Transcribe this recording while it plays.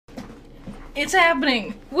It's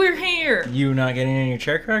happening. We're here. You not getting in your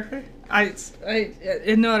chair correctly?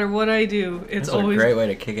 No matter what I do, it's That's always a great way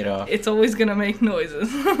to kick it off. It's always gonna make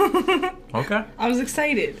noises. Okay. I was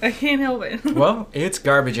excited. I can't help it. Well, it's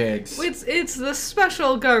garbage eggs. It's the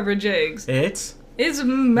special garbage eggs. It's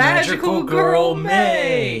Magical Girl May.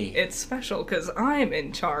 May. It's special because I'm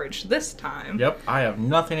in charge this time. Yep. I have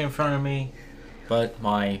nothing in front of me, but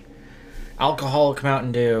my alcoholic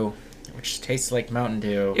Mountain Dew, which tastes like Mountain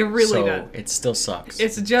Dew. It really so does. It still sucks.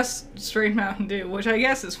 It's just straight Mountain Dew, which I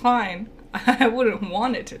guess is fine. I wouldn't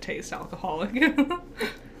want it to taste alcoholic.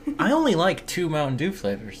 I only like 2 Mountain Dew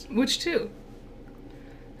flavors. Which two?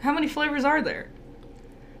 How many flavors are there?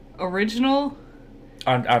 Original?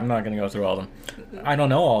 I'm not gonna go through all of them. I don't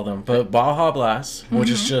know all of them, but Baja Blast, which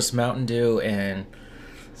is just Mountain Dew and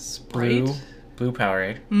Sprite? Blue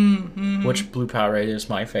Powerade, which Blue Powerade is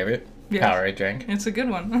my favorite Powerade drink. It's a good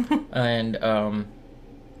one. And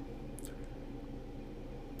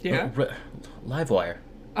Yeah? Livewire.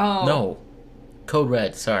 Oh. No, Code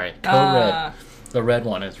Red. Sorry, Code Red. The red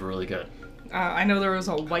one is really good. I know there was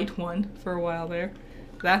a white one for a while there.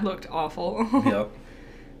 That looked awful. Yep.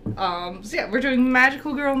 So yeah, we're doing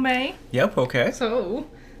Magical Girl May. Yep. Okay. So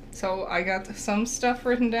I got some stuff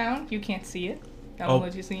written down. You can't see it. I'll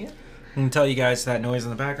let you see it. I can tell you guys that noise in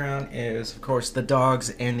the background is, of course, the dogs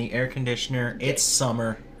and the air conditioner. It's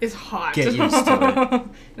summer. It's hot. Get used to it.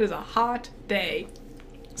 It is a hot day.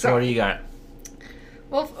 So what do you got?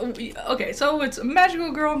 Well, okay, so it's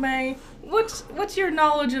Magical Girl May. What's your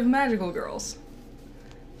knowledge of magical girls?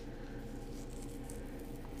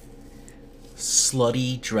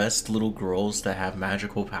 Slutty dressed little girls that have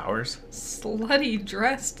magical powers. Slutty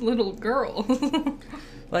dressed little girls.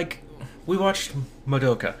 Like, we watched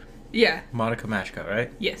Madoka. Yeah. Madoka Magica,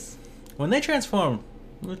 right? Yes. When they transform,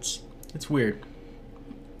 it's weird.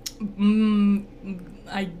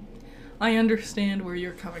 I understand where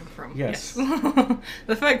you're coming from. Yes.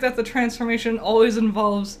 The fact that the transformation always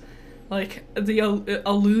involves, like, the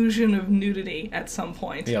illusion of nudity at some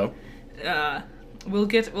point. Yep. We'll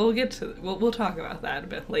talk about that a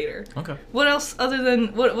bit later. Okay. What else other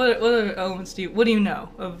than what other elements do you know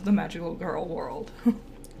of the magical girl world?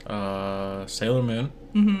 Sailor Moon.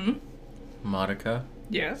 Mm-hmm. Madoka.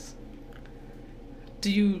 Yes.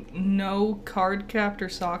 Do you know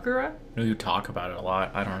Cardcaptor Sakura? No, you talk about it a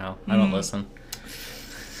lot. I don't know. I don't listen.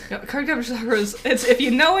 Yeah, Cardcaptor Sakura it's if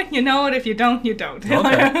you know it, you know it. If you don't, you don't.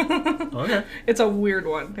 Okay. Okay. It's a weird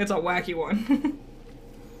one. It's a wacky one.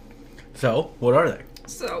 So, what are they?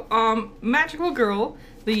 So, magical girl.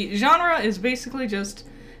 The genre is basically just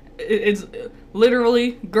it's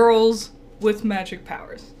literally girls with magic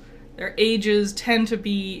powers. Their ages tend to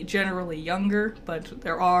be generally younger, but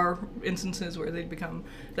there are instances where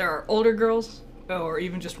there are older girls, or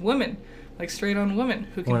even just women, like straight-on women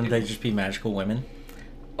who can. Wouldn't they just be magical women?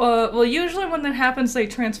 Well, usually when that happens, they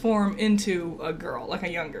transform into a girl, like a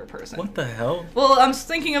younger person. What the hell? Well, I'm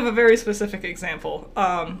thinking of a very specific example.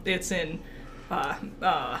 It's in, what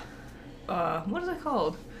is it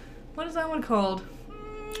called? What is that one called?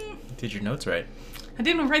 Did your notes right? I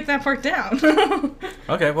didn't write that part down.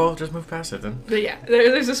 Okay, well, just move past it then. But yeah,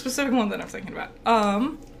 there's a specific one that I'm thinking about.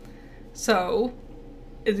 So,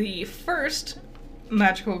 the first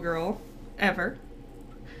magical girl ever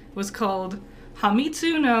was called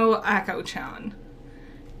Hamitsu no Ako-chan.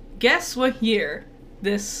 Guess what year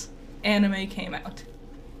this anime came out?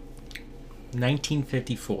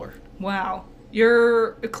 1954. Wow.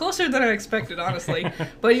 You're closer than I expected, honestly.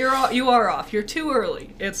 But you are off. You're too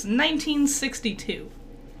early. It's 1962.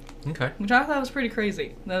 Okay. Which I thought was pretty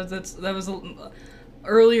crazy. That was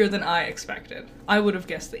earlier than I expected. I would have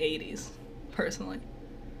guessed the 80s, personally.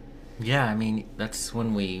 Yeah, I mean, that's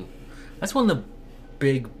when the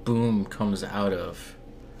big boom comes out of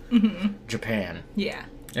Japan. Yeah.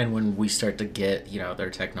 And when we start to get, their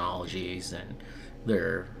technologies and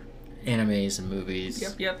their animes and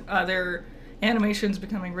movies. Yep. Their animation's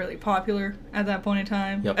becoming really popular at that point in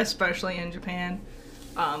time, especially in Japan,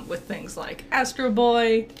 with things like Astro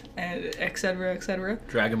Boy, and et cetera.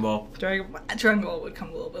 Dragon Ball. Dragon Ball would come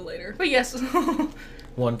a little bit later. But yes.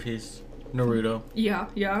 One Piece. Naruto.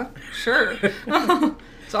 Yeah, sure.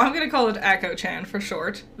 So I'm going to call it Ako-chan for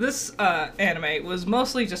short. This anime was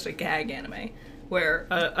mostly just a gag anime, where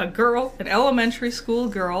a girl, an elementary school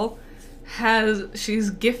girl,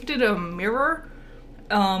 she's gifted a mirror.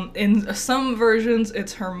 In some versions,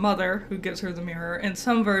 it's her mother who gives her the mirror. In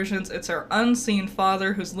some versions, it's her unseen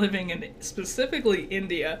father who's living in specifically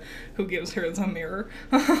India who gives her the mirror.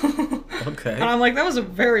 Okay. And I'm like, that was a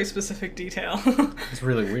very specific detail. It's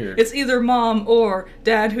really weird. It's either mom or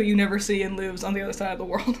dad who you never see and lives on the other side of the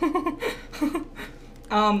world.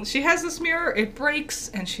 She has this mirror, it breaks,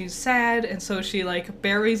 and she's sad, and so she, like,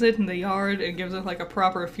 buries it in the yard and gives it, like, a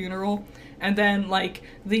proper funeral. And then, like,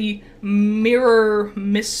 the mirror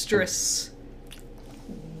mistress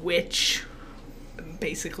witch,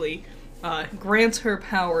 basically, grants her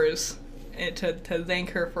powers to thank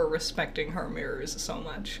her for respecting her mirrors so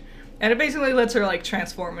much. And it basically lets her, like,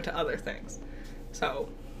 transform into other things. So,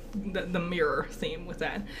 the mirror theme with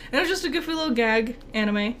that. And it was just a goofy little gag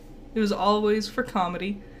anime. It was always for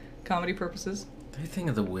comedy purposes. What do you think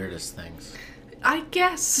of the weirdest things? I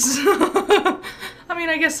guess. I mean,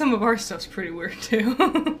 I guess some of our stuff's pretty weird,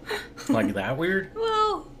 too. Like that weird?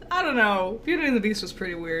 Well, I don't know. Beauty and the Beast was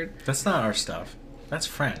pretty weird. That's not our stuff. That's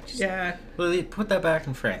French. Yeah. Well, put that back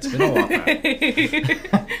in France. We don't want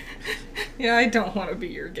that. Yeah, I don't want to be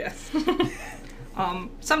your guest.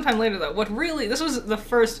 Sometime later, though, this was the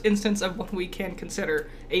first instance of what we can consider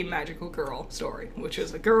a magical girl story, which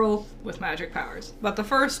is a girl with magic powers. But the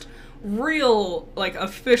first real, like,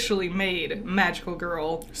 officially made magical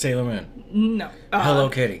girl... Sailor Moon. No. Hello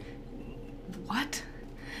Kitty. What?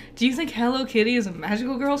 Do you think Hello Kitty is a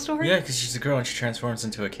magical girl story? Yeah, because she's a girl and she transforms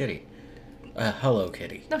into a kitty. Hello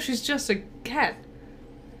Kitty. No, she's just a cat.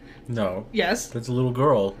 No. Yes. There's a little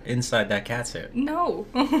girl inside that cat suit. No.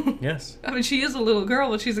 Yes. I mean, she is a little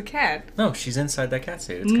girl, but she's a cat. No, she's inside that cat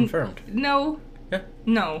suit. It's confirmed. No. Yeah.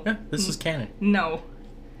 No. Yeah, this is canon. No.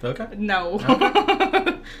 Okay. No.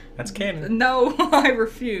 Okay. That's canon. No, I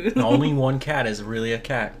refuse. Only one cat is really a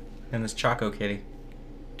cat, and it's Choco Kitty.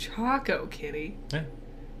 Choco Kitty? Yeah.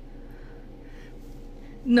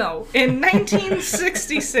 No. In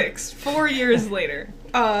 1966, 4 years later,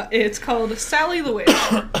 it's called Sally the Witch.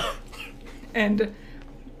 And...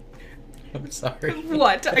 I'm sorry.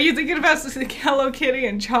 What? Are you thinking about Hello Kitty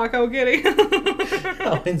and Choco Kitty?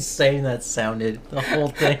 How insane that sounded, the whole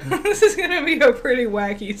thing. This is going to be a pretty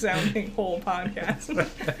wacky sounding whole podcast.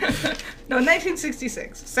 No,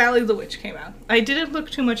 1966, Sally the Witch came out. I didn't look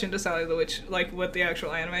too much into Sally the Witch, like what the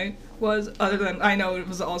actual anime was, other than I know it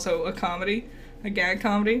was also a comedy, a gag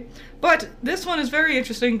comedy. But this one is very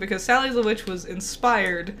interesting because Sally the Witch was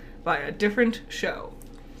inspired by a different show.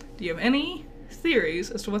 Do you have any theories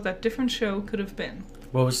as to what that different show could have been?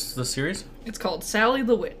 What was the series? It's called Sally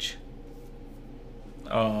the Witch.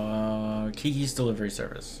 Kiki's Delivery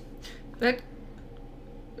Service. That...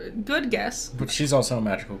 Good guess. But she's also a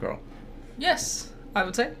magical girl. Yes, I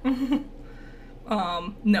would say.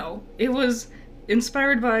 No. It was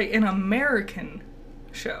inspired by an American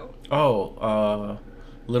show. Oh,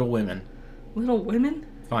 Little Women. Little Women?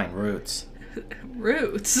 Fine, Roots.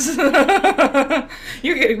 Roots.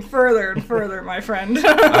 You're getting further and further, my friend.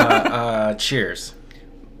 Cheers.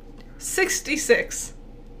 66.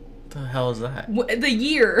 What the hell is that? The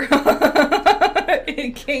year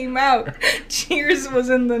it came out. Cheers was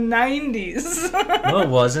in the 90s. No, it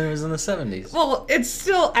wasn't. It was in the 70s. Well, it's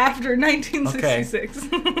still after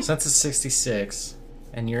 1966. Okay. Since it's 66,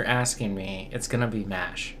 and you're asking me, it's gonna be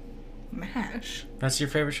MASH. MASH? That's your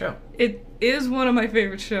favorite show. It is one of my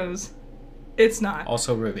favorite shows. It's not.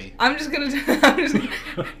 Also Ruby. I'm just gonna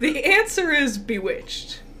the answer is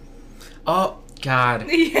Bewitched. Oh, God.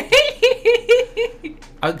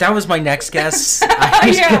 That was my next guess. I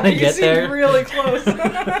was gonna get there. Really close.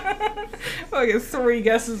 Okay, 3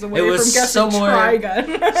 guesses away from guessing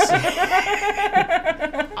Trigun.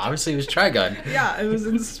 Obviously, it was Trigun. Yeah, it was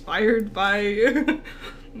inspired by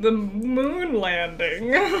the moon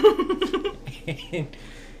landing.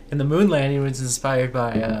 And the moon landing was inspired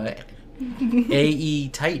by A.E.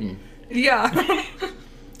 Titan. Yeah.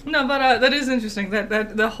 No, but that is interesting.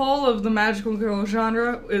 That the whole of the magical girl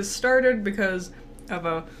genre is started because of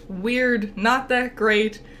a weird, not that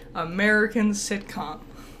great American sitcom.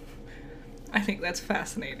 I think that's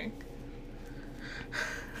fascinating.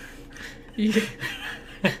 Yeah.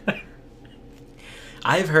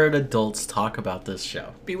 I've heard adults talk about this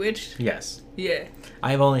show. Bewitched? Yes. Yeah.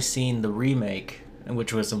 I've only seen the remake,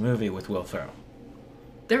 which was a movie with Will Ferrell.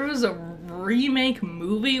 There was a remake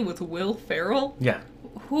movie with Will Ferrell? Yeah.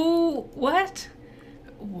 Who? What?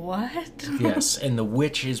 What? Yes, and the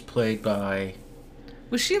witch is played by...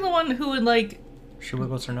 Was she the one who would, like... She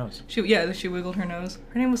wiggles her nose. She wiggled her nose.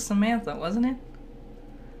 Her name was Samantha, wasn't it?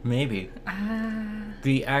 Maybe. Ah.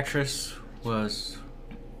 The actress was...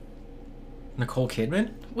 Nicole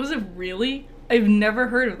Kidman? Was it really? I've never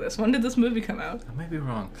heard of this. When did this movie come out? I might be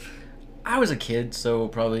wrong. I was a kid, so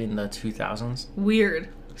probably in the 2000s. Weird.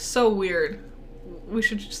 So weird. We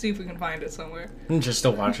should see if we can find it somewhere. Just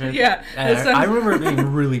to watch it? Yeah. I remember it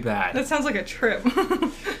being really bad. That sounds like a trip.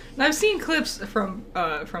 I've seen clips from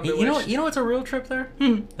Bewitched. You know what's a real trip there?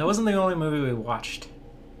 That wasn't the only movie we watched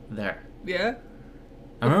there. Yeah?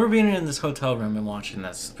 I remember being in this hotel room and watching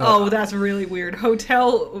this. Oh, that's really weird.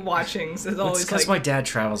 Hotel watchings is always because like... my dad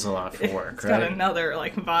travels a lot for work, It's right? got another,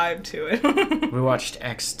 like, vibe to it. We watched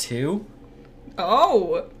X2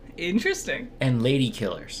 Oh, interesting. and Lady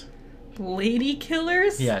Killers. Lady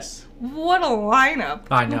Killers? Yes. What a lineup.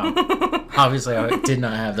 I know. Obviously, I did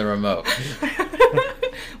not have the remote.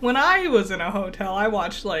 When I was in a hotel, I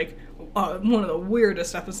watched, like, one of the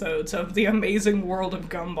weirdest episodes of The Amazing World of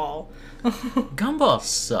Gumball. Gumball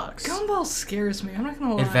sucks. Gumball scares me, I'm not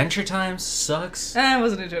gonna lie. Adventure Time sucks. I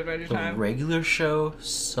wasn't into Adventure The Time. regular show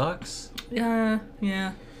sucks. Yeah.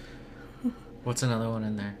 What's another one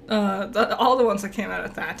in there? All the ones that came out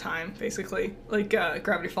at that time, basically. Like,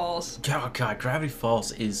 Gravity Falls. Oh god, Gravity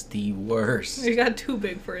Falls is the worst. It got too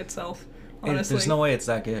big for itself, honestly. There's no way it's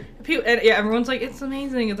that good. Everyone's like, it's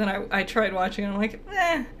amazing, and then I tried watching it, and I'm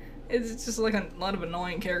like, it's just like a lot of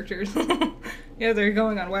annoying characters. Yeah, they're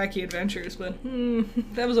going on wacky adventures, but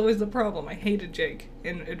that was always the problem. I hated Jake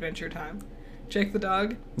in Adventure Time. Jake the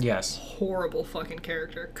dog, Yes. horrible fucking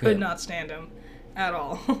character. Could Yeah. not stand him at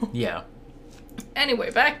all. Yeah. Anyway,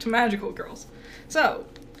 back to Magical Girls. So,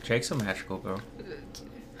 Jake's a magical girl.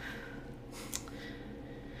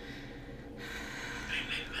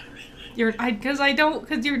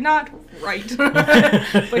 because you're not right.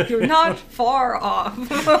 But you're not far off.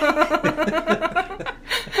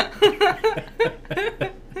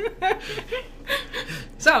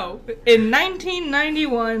 So, in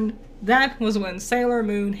 1991, that was when Sailor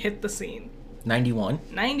Moon hit the scene. 91?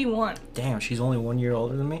 91. Damn, she's only 1 year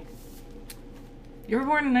older than me? You were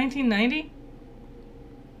born in 1990?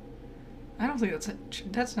 I don't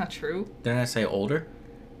think that's not true. Didn't I say older?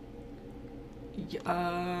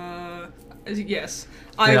 Yes.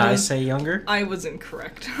 Did I say younger? I was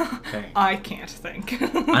incorrect. Okay. I can't think.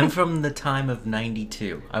 I'm from the time of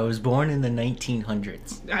 92. I was born in the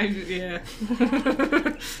 1900s. Yeah.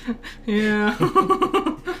 Yeah.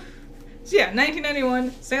 So yeah,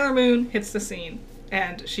 1991, Sailor Moon hits the scene,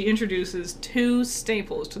 and she introduces two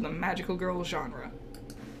staples to the magical girl genre.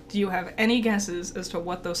 Do you have any guesses as to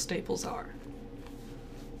what those staples are?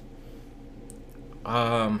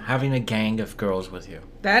 Having a gang of girls with you.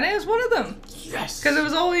 That is one of them. Yes! Because it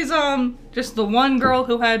was always just the one girl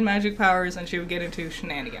who had magic powers, and she would get into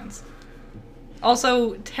shenanigans.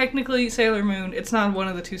 Also, technically, Sailor Moon, it's not one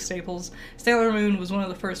of the two staples. Sailor Moon was one of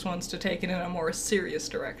the first ones to take it in a more serious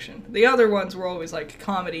direction. The other ones were always like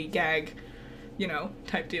comedy, gag,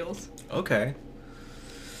 type deals. Okay.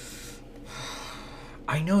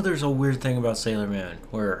 I know there's a weird thing about Sailor Moon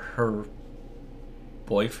where her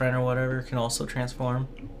boyfriend or whatever can also transform.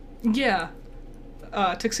 Yeah.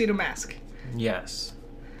 Tuxedo Mask. Yes.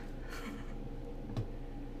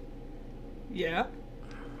 Yeah.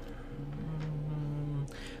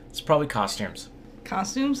 It's probably costumes.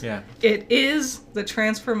 Costumes? Yeah. It is the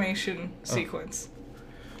transformation sequence.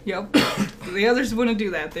 Yep. The others wouldn't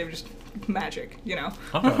do that. They were just magic,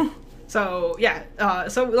 Okay. So, yeah.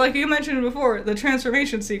 So, like you mentioned before, the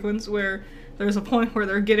transformation sequence where there's a point where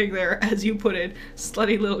they're getting their, as you put it,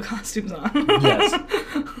 slutty little costumes on. Yes.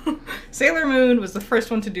 Sailor Moon was the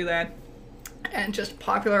first one to do that and just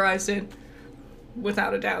popularized it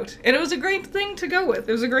without a doubt. And it was a great thing to go with.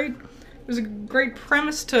 It was a great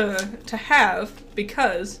premise to have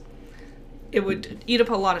because it would eat up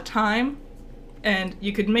a lot of time and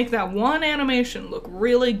you could make that one animation look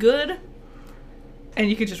really good and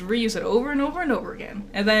you could just reuse it over and over and over again.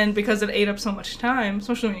 And then because it ate up so much time,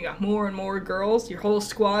 especially when you got more and more girls, your whole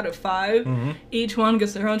squad of 5, each one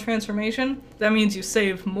gets their own transformation, that means you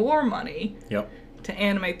save more money to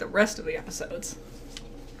animate the rest of the episodes.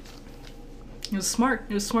 It was smart.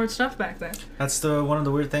 It was smart stuff back then. That's one of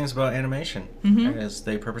the weird things about animation, is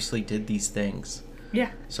they purposely did these things.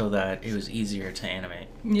 Yeah. So that it was easier to animate.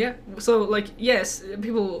 Yeah. So, yes,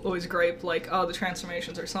 people always gripe, the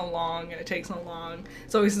transformations are so long and it takes so long.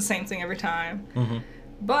 It's always the same thing every time. Mm-hmm.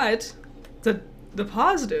 But the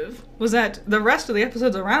positive was that the rest of the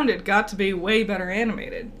episodes around it got to be way better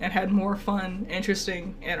animated and had more fun,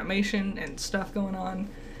 interesting animation and stuff going on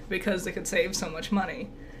because they could save so much money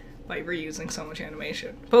by reusing so much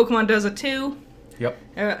animation. Pokemon does it too. Yep.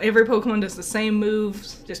 Every Pokemon does the same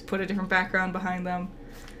moves, just put a different background behind them.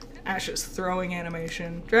 Ash's throwing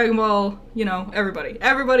animation. Dragon Ball,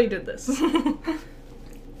 everybody did this.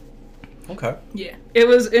 Okay. Yeah. It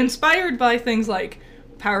was inspired by things like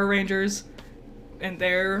Power Rangers and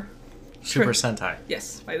their... Super Sentai.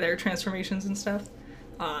 Yes, by their transformations and stuff.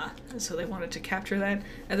 So they wanted to capture that.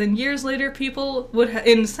 And then years later, people would,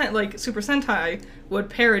 Super Sentai, would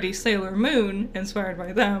parody Sailor Moon, inspired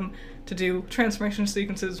by them, to do transformation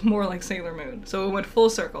sequences more like Sailor Moon. So it went full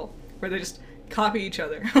circle, where they just copy each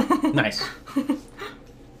other. Nice.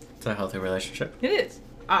 It's a healthy relationship. It is.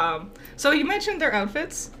 So you mentioned their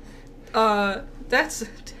outfits. That's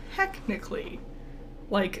technically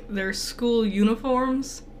like their school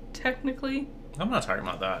uniforms. Technically. I'm not talking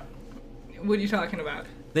about that. What are you talking about?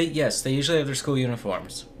 They usually have their school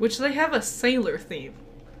uniforms. Which they have a sailor theme.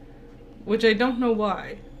 Which I don't know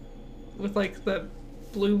why. With like the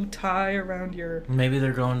blue tie around your... Maybe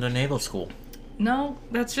they're going to naval school. No,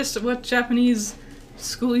 that's just what Japanese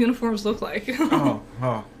school uniforms look like. Oh.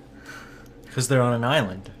 Because they're on an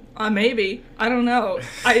island. Maybe. I don't know.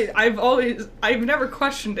 I've never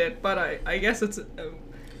questioned it, but I guess it's...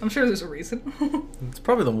 I'm sure there's a reason. It's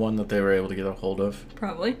probably the one that they were able to get a hold of.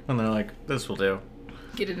 Probably. And they're like, this will do.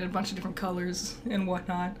 Get it in a bunch of different colors and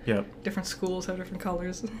whatnot. Yep. Different schools have different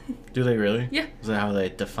colors. Do they really? Yeah. Is that how they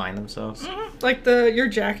define themselves? Mm-hmm. Like your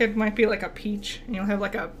jacket might be like a peach, and you'll have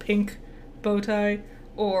like a pink bow tie,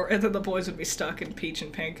 and then the boys would be stuck in peach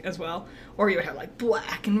and pink as well. Or you would have like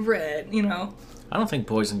black and red, you know. I don't think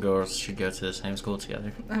boys and girls should go to the same school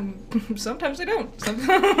together. Sometimes they don't.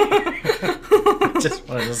 Just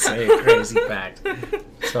wanted to say a crazy fact.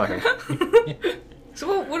 Sorry.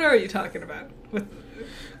 So what are you talking about?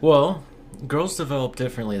 Well, girls develop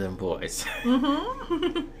differently than boys.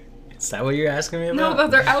 Mm-hmm. Is that what you're asking me about? No,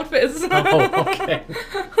 about their outfits. Oh, okay.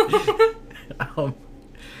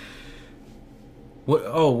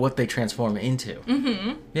 What they transform into.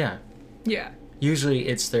 Mm-hmm. Yeah. Yeah. Usually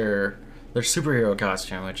it's their superhero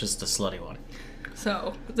costume, which is the slutty one.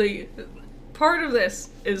 So, the part of this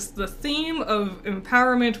is the theme of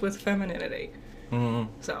empowerment with femininity. Mm-hmm.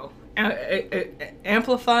 So,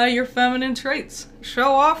 amplify your feminine traits.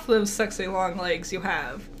 Show off those sexy long legs you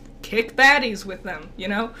have. Kick baddies with them, you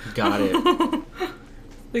know? Got it.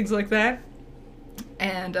 Things like that.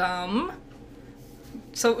 And,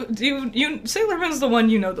 so, Sailor Moon's the one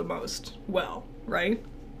you know the most well, right?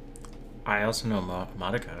 I also know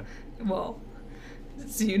Madoka. Well,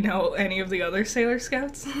 do you know any of the other Sailor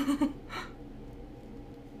Scouts?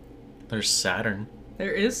 There's Saturn.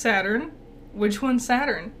 There is Saturn. Which one's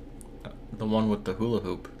Saturn? The one with the hula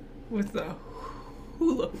hoop. With the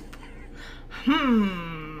hula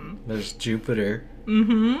hoop. There's Jupiter.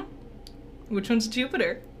 Mm-hmm. Which one's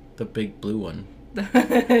Jupiter? The big blue one.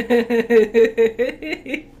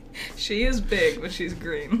 She is big, but she's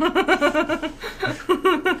green.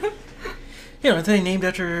 Yeah, aren't they named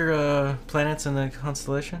after planets in the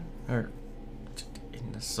constellation? Or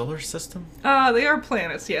in the solar system? They are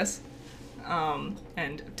planets, yes.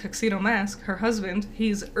 And Tuxedo Mask, her husband,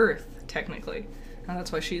 he's Earth, technically. And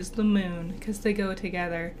that's why she's the moon, because they go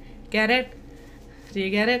together. Get it? Do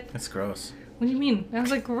you get it? That's gross. What do you mean? That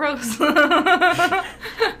was like gross.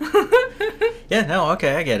 Yeah, no,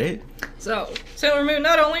 okay, I get it. So, Sailor Moon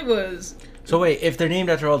not only was... So wait, if they're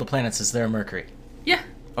named after all the planets, is there Mercury? Yeah.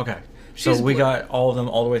 Okay. She's so we blue. got all of them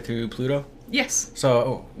all the way through Pluto? Yes.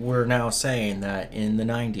 So we're now saying that in the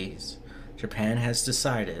 90s, Japan has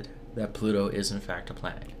decided that Pluto is in fact a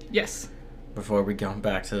planet. Yes. Before we go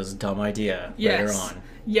back to this dumb idea Yes. later on.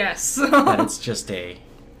 Yes. That it's just a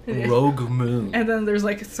rogue moon. And then there's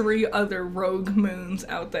like 3 other rogue moons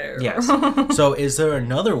out there. Yes. So is there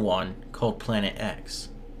another one called Planet X?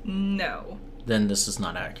 No. Then this is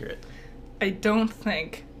not accurate. I don't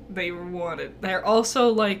think they wanted. They're also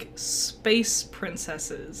like space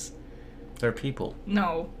princesses. They're people.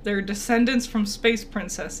 No, they're descendants from space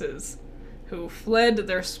princesses who fled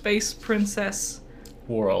their space princess,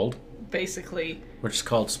 World. basically. Which is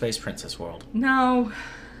called Space Princess World. No.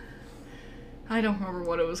 I don't remember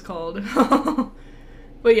what it was called.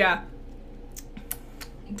 But yeah.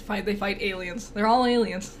 They fight aliens. They're all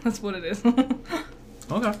aliens. That's what it is.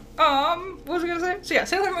 Okay. What was I gonna say? So yeah,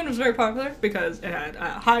 Sailor Moon was very popular because it had a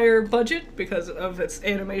higher budget because of its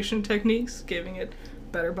animation techniques, giving it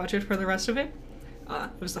better budget for the rest of it.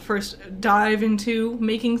 It was the first dive into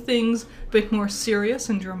making things a bit more serious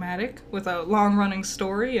and dramatic with a long-running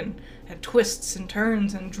story and twists and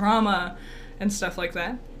turns and drama and stuff like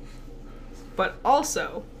that. But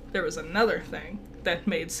also, there was another thing that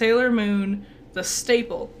made Sailor Moon the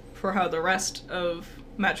staple for how the rest of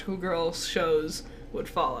Magical Girl shows would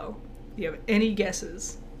follow. Do you have any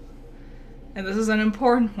guesses? And this is an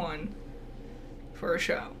important one for a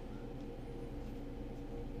show.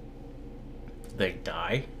 They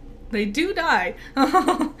die? They do die.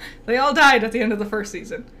 They all died at the end of the first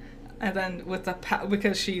season. And then with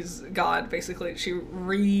because she's God, basically, she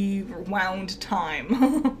rewound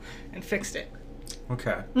time and fixed it.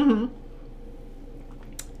 Okay. Mm-hmm.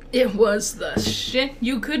 It was the shit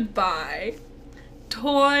you could buy.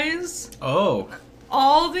 Toys. Oh.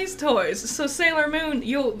 All these toys. So Sailor Moon,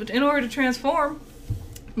 in order to transform,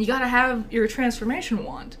 you gotta have your transformation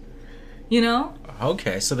wand. You know?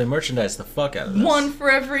 Okay, so they merchandise the fuck out of this. One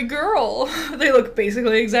for every girl. They look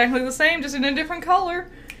basically exactly the same, just in a different color.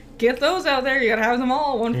 Get those out there. You gotta have them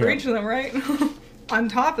all. One for each of them, right? On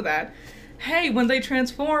top of that, hey, when they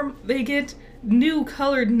transform, they get new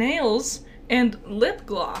colored nails and lip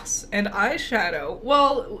gloss and eyeshadow.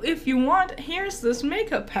 Well, if you want, here's this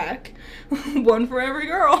makeup pack. One for every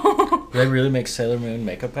girl. They really make Sailor Moon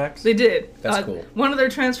makeup packs? They did. That's cool. One of their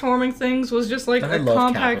transforming things was just like I a love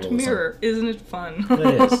compact capitalism. mirror. Isn't it fun?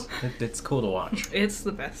 It is. It's cool to watch. It's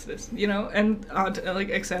the bestest, you know, and like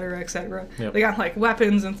et cetera, et cetera. Yep. They got like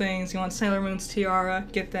weapons and things. You want Sailor Moon's tiara?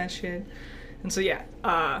 Get that shit. And so yeah,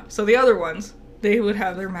 so the other ones, they would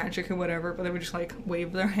have their magic and whatever, but they would just like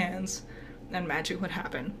wave their hands, and magic would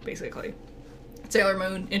happen basically. Sailor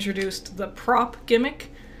Moon introduced the prop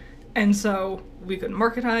gimmick, and so we could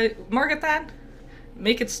market that,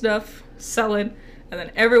 make it stuff, sell it. And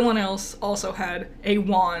then everyone else also had a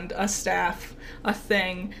wand, a staff, a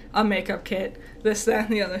thing, a makeup kit, this, that,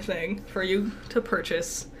 and the other thing for you to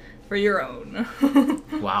purchase for your own.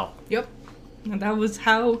 Wow. Yep. And that was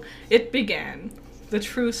how it began. The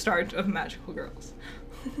true start of Magical Girls.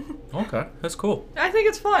 Okay, that's cool. I think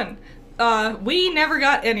it's fun. We never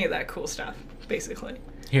got any of that cool stuff, basically.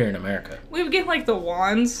 Here in America. We would get like the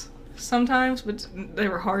wands sometimes, but they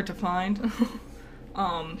were hard to find.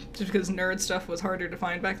 Just because nerd stuff was harder to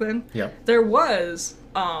find back then. Yep. There was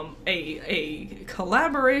a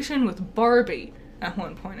collaboration with Barbie at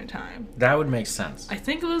one point in time. That would make sense. I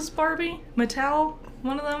think it was Barbie, Mattel,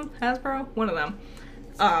 one of them, Hasbro, one of them.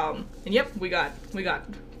 And yep, we got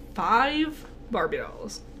 5 Barbie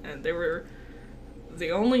dolls, and they were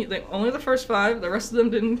only the first 5. The rest of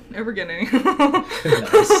them didn't ever get any.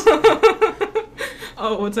 Nice.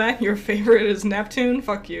 Oh, what's that? Your favorite is Neptune?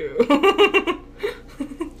 Fuck you.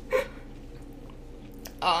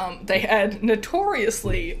 They had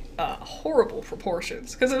notoriously horrible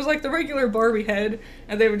proportions, because it was like the regular Barbie head,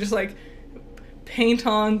 and they would just like paint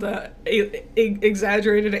on the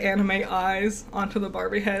exaggerated anime eyes onto the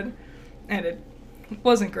Barbie head, and it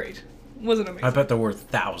wasn't great. It wasn't amazing. I bet they're worth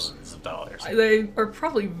thousands of dollars. They are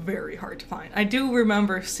probably very hard to find. I do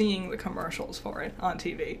remember seeing the commercials for it on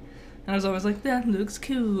TV, and I was always like, that looks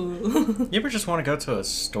cool. You ever just want to go to a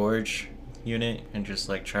storage unit and just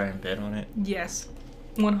like try and bid on it? Yes.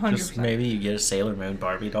 100%. Just maybe you get a Sailor Moon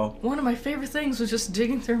Barbie doll. One of my favorite things was just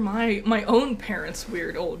digging through my own parents'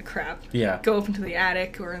 weird old crap. Yeah. Go up into the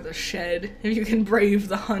attic or in the shed, if you can brave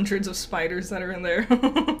the hundreds of spiders that are in there.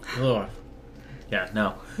 Ugh. Yeah,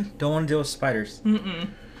 no. Don't want to deal with spiders. Mm-mm.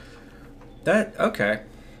 Okay.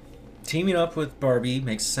 Teaming up with Barbie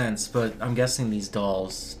makes sense, but I'm guessing these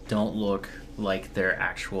dolls don't look like their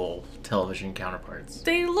actual television counterparts.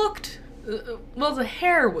 They looked... well, the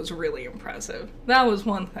hair was really impressive. That was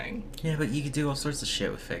one thing. Yeah, but you could do all sorts of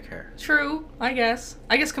shit with fake hair. True, I guess.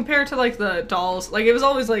 I guess compared to, like, the dolls, like, it was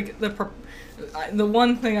always, like, the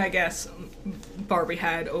one thing, I guess, Barbie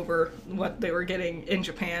had over what they were getting in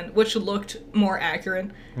Japan, which looked more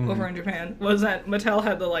accurate over in Japan, was that Mattel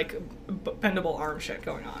had the, like, bendable arm shit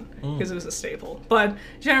going on, because it was a staple. But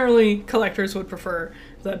generally, collectors would prefer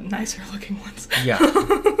the nicer looking ones. Yeah.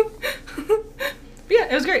 Yeah,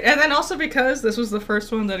 it was great. And then also because this was the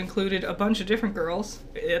first one that included a bunch of different girls,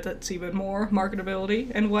 that's even more marketability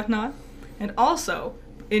and whatnot. And also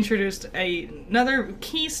introduced another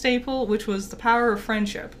key staple, which was the power of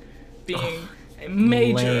friendship being a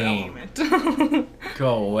major element.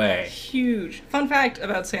 Go away. Huge. Fun fact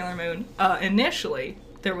about Sailor Moon, initially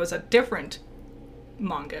there was a different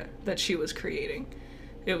manga that she was creating.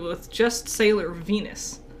 It was just Sailor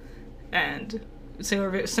Venus. And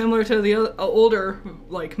similar to the older,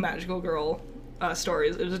 like, magical girl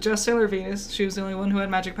stories. It was just Sailor Venus. She was the only one who had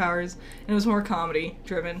magic powers, and it was more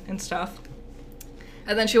comedy-driven and stuff.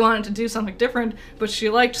 And then she wanted to do something different, but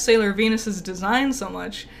she liked Sailor Venus's design so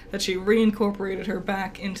much that she reincorporated her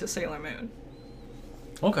back into Sailor Moon.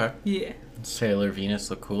 Okay. Yeah. Sailor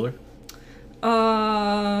Venus look cooler?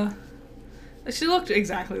 She looked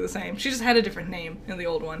exactly the same. She just had a different name in the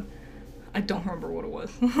old one. I don't remember what it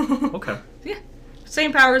was. Okay. Yeah.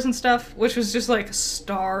 Same powers and stuff, which was just like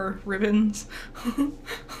star ribbons.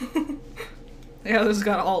 Yeah, this has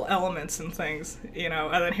got all elements and things, you know,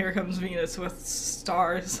 and then here comes Venus with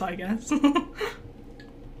stars, I guess.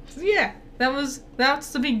 So yeah,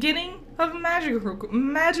 that's the beginning of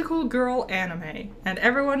Magical Girl anime, and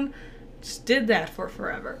everyone just did that for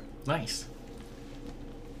forever. Nice.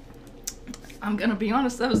 I'm gonna be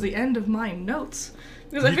honest, that was the end of my notes.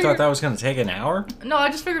 You thought that was going to take an hour? No, I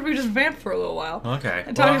just figured we'd just vamp for a little while. Okay.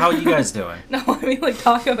 Well, how are you guys doing? No, I mean, like,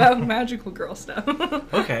 talk about Magical Girl stuff.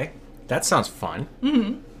 Okay. That sounds fun.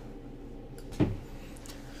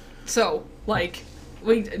 So, like,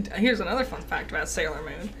 Here's another fun fact about Sailor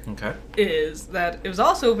Moon. Okay. Is that it was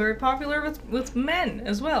also very popular with men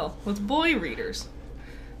as well, with boy readers,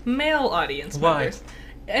 male audience members.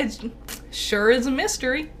 It sure is a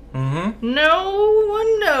mystery. Mm-hmm. No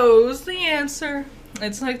one knows the answer.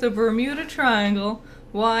 It's like the Bermuda Triangle.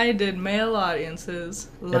 Why did male audiences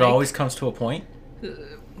like... It always comes to a point?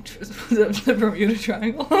 The Bermuda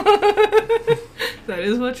Triangle. That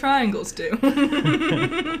is what triangles do.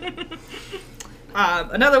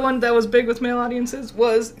 Another one that was big with male audiences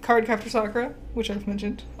was Cardcaptor Sakura, which I've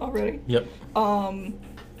mentioned already. Yep.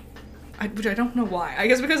 Which I don't know why. I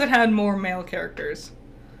guess because it had more male characters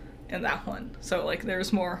in that one. So, like,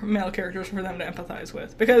 there's more male characters for them to empathize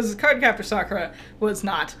with. Because Cardcaptor Sakura was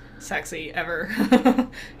not sexy, ever.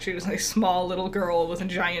 She was a small little girl with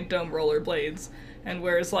giant dome rollerblades and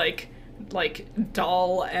wears, like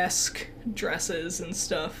doll-esque dresses and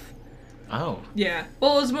stuff. Oh. Yeah.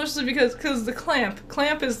 Well, it was mostly because the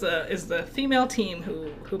Clamp is the female team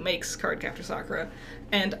who makes Cardcaptor Sakura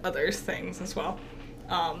and other things as well.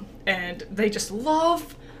 And they just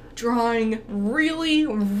love drawing really,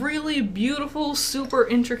 really beautiful, super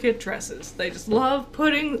intricate dresses. They just love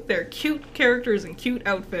putting their cute characters in cute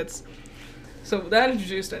outfits. So that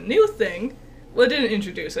introduced a new thing. Well, it didn't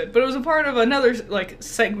introduce it, but it was a part of another, like,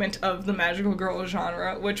 segment of the magical girl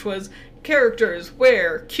genre, which was characters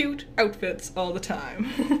wear cute outfits all the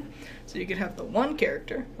time. So you could have the one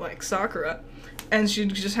character, like Sakura, and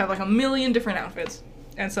she'd just have, like, a million different outfits.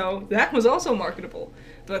 And so that was also marketable.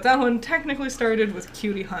 But that one technically started with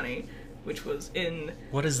Cutie Honey, which was in...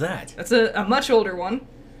 What is that? That's a much older one.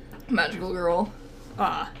 Magical Girl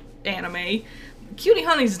anime. Cutie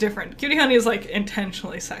Honey's different. Cutie Honey is, like,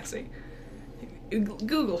 intentionally sexy.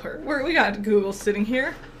 Google her. We got Google sitting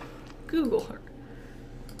here. Google her.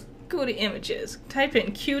 Go to images. Type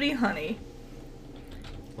in Cutie Honey.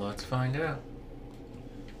 Let's find out.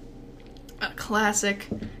 A classic,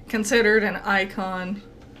 considered an icon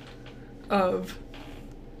of...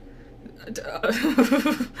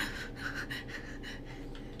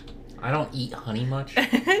 I don't eat honey much.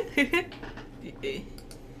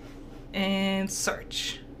 And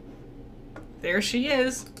search. There she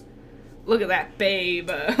is. Look at that babe.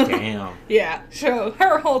 Damn. Yeah, so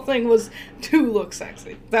her whole thing was to look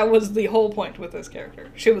sexy. That was the whole point with this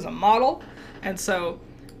character. She was a model, and so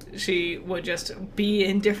she would just be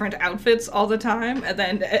in different outfits all the time, and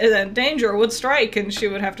then danger would strike, and she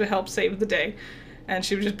would have to help save the day. And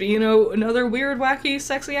she would just be, another weird, wacky,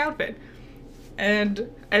 sexy outfit. And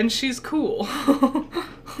she's cool.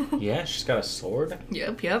 Yeah, she's got a sword.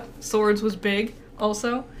 Yep. Swords was big,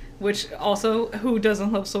 also. Which, also, who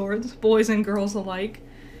doesn't love swords? Boys and girls alike.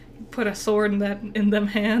 Put a sword in them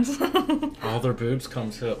hands. All their boobs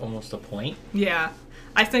come to almost a point. Yeah.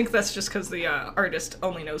 I think that's just because the artist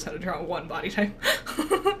only knows how to draw one body type.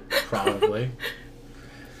 Probably.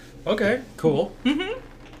 Okay, cool. Mm-hmm.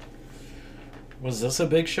 Was this a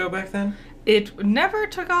big show back then? It never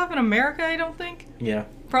took off in America, I don't think. Yeah.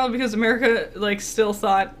 Probably because America, still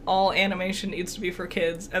thought all animation needs to be for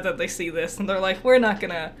kids, and then they see this, and they're like, we're not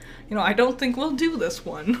gonna, I don't think we'll do this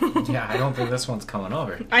one. Yeah, I don't think this one's coming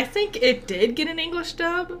over. I think it did get an English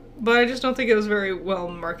dub, but I just don't think it was very well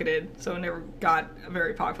marketed, so it never got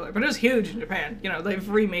very popular. But it was huge in Japan. They've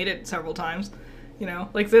remade it several times.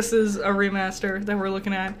 This is a remaster that we're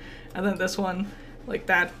looking at, and then this one,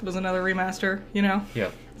 that was another remaster,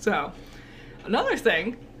 Yep. So, another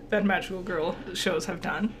thing that Magical Girl shows have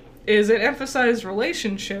done is it emphasized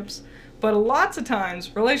relationships, but lots of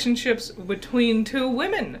times relationships between two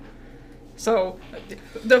women. So,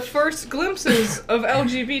 the first glimpses of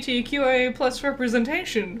LGBTQIA plus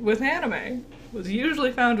representation with anime was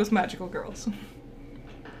usually found with Magical Girls.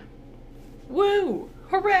 Woo!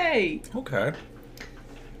 Hooray! Okay.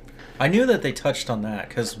 I knew that they touched on that,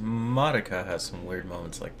 because Madoka has some weird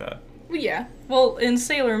moments like that. Well, yeah. Well, in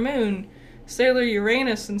Sailor Moon, Sailor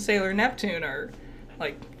Uranus and Sailor Neptune are,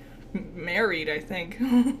 married, I think.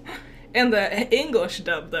 In the English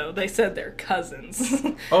dub, though, they said they're cousins.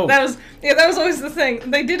 Oh. That was always the thing.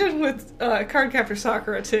 They did it with Cardcaptor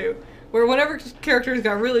Sakura, too. Where whenever characters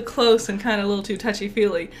got really close and kind of a little too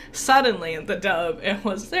touchy-feely, suddenly in the dub, it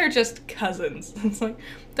was, they're just cousins. It's like,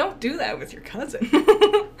 don't do that with your cousin.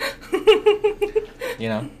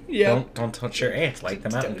 Yep. Don't touch your aunt like the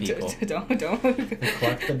mountain people. Don't.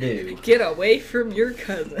 Cluck the do. Get away from your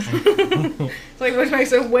cousin. It's which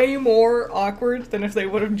makes it way more awkward than if they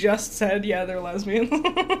would have just said, yeah, they're lesbians.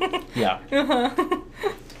 Yeah. Uh-huh.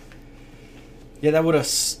 Yeah, that would have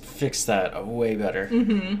fixed that way better.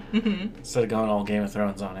 Mm-hmm. Mm-hmm. Instead of going all Game of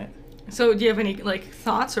Thrones on it. So, do you have any,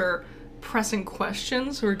 thoughts or pressing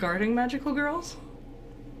questions regarding Magical Girls?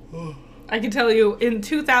 I can tell you in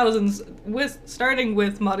 2000s, starting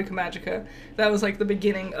with Madoka Magica, that was like the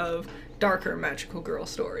beginning of darker magical girl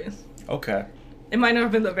stories. Okay. It might not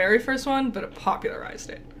have been the very first one, but it popularized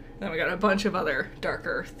it. Then we got a bunch of other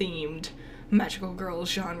darker themed magical girl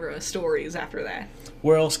genre stories after that.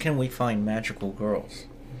 Where else can we find magical girls?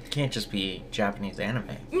 It can't just be Japanese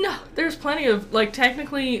anime. No, there's plenty of, like,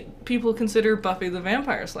 technically people consider Buffy the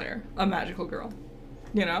Vampire Slayer a magical girl.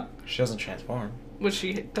 You know? She doesn't transform. Which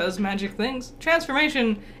she does magic things.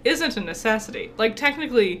 Transformation isn't a necessity. Like,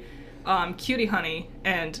 technically, Cutie Honey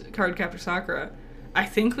and Cardcaptor Sakura, I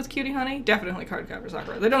think with Cutie Honey, definitely Cardcaptor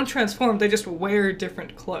Sakura, they don't transform, they just wear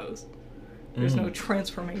different clothes. There's no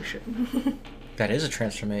transformation. That is a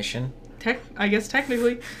transformation. I guess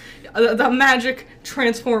technically. The magic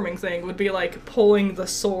transforming thing would be like pulling the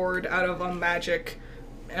sword out of a magic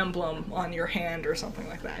emblem on your hand or something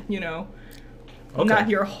like that, you know? Okay. Not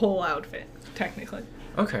your whole outfit, technically.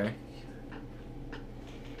 Okay.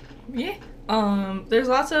 Yeah. There's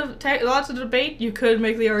lots of debate. You could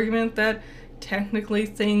make the argument that technically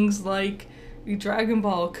things like Dragon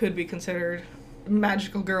Ball could be considered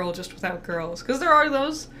magical girl just without girls. Because there are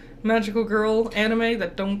those magical girl anime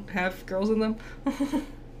that don't have girls in them.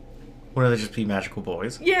 Wouldn't they just be magical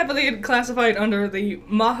boys? Yeah, but they get classified under the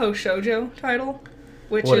Maho Shoujo title.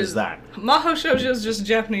 Which What is that? Maho Shoujo is just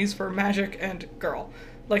Japanese for magic and girl.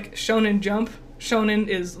 Like Shonen Jump, Shonen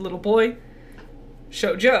is little boy,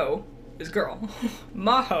 Shoujo is girl.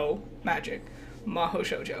 Maho, magic. Maho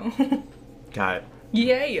Shoujo. Got it.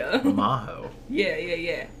 Yeah. Maho.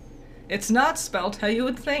 Yeah. It's not spelt how you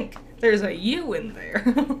would think. There's a U in there.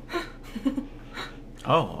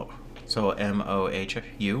 Oh. So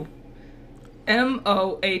M-O-H-U?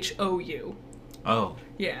 M-O-H-O-U. Oh.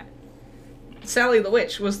 Yeah. Sally the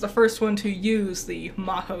Witch was the first one to use the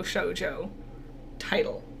Maho Shoujo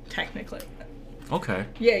title, technically. Okay.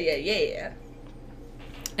 Yeah.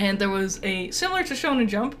 And there was similar to Shonen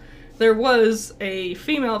Jump, there was a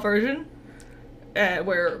female version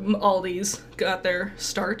where all these got their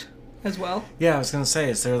start as well. Yeah, I was gonna say,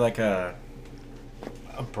 is there like a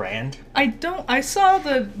brand? I saw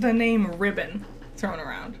the name Ribbon thrown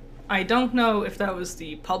around. I don't know if that was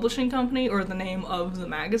the publishing company or the name of the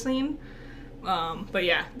magazine. But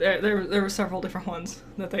yeah, there were several different ones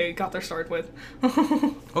that they got their start with.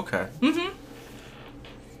 Okay. Mm-hmm.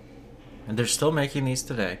 And they're still making these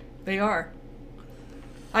today. They are.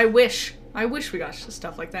 I wish we got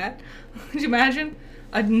stuff like that. Could you imagine?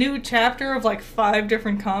 A new chapter of like 5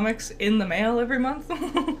 different comics in the mail every month?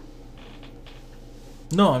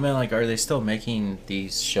 No, I mean, like, are they still making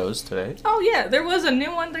these shows today? Oh yeah, there was a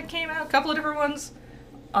new one that came out, a couple of different ones.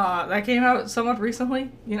 That came out somewhat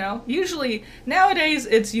recently, you know? Usually, nowadays,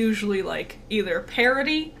 it's usually, like, either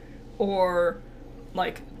parody or,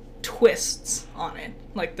 like, twists on it.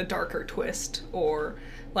 Like, the darker twist. Or,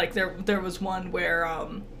 like, there was one where,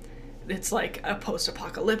 it's, like, a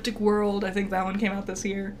post-apocalyptic world. I think that one came out this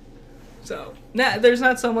year. So, there's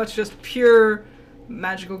not so much just pure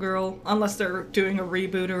magical girl, unless they're doing a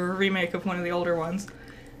reboot or a remake of one of the older ones.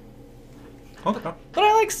 Okay. But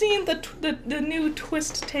I like seeing the new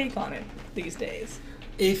twist take on it these days.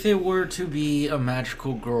 If it were to be a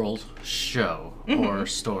magical girl show or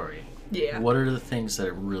story, Yeah. what are the things that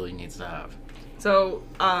it really needs to have? So,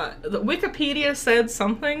 the Wikipedia said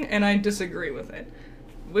something, and I disagree with it.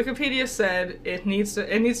 Wikipedia said it needs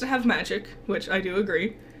to have magic, which I do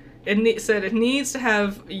agree. Said it needs to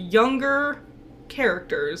have younger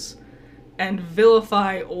characters and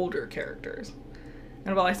vilify older characters.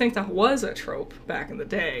 And while I think that was a trope back in the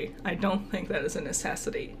day, I don't think that is a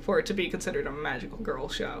necessity for it to be considered a magical girl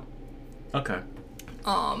show. Okay.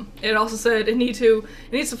 It also said it needs to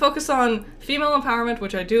focus on female empowerment,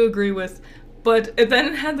 which I do agree with, but then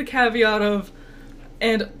it had the caveat of,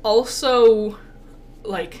 and also,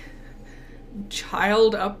 like,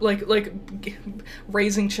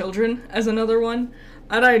 raising children as another one,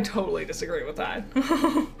 and I totally disagree with that.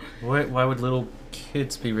 Why would little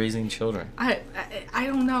kids be raising children? I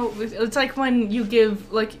don't know. It's like when you give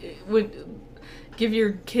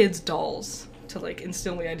your kids dolls to, like,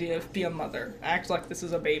 instill the idea of be a mother, act like this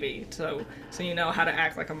is a baby, so you know how to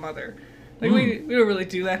act like a mother. Like, we don't really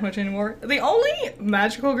do that much anymore. The only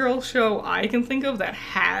magical girl show I can think of that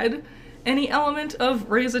had any element of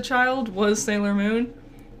raise a child was Sailor Moon,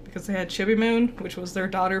 because they had Chibi Moon, which was their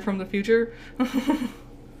daughter from the future.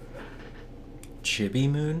 Chibi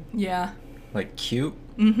Moon? Yeah. Like cute?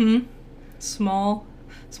 Mm-hmm. Small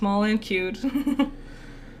and cute.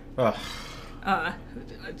 Ugh.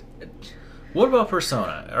 What about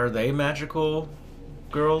Persona? Are they magical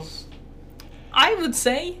girls? I would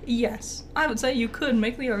say yes. I would say you could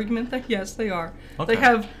make the argument that yes, they are. Okay. They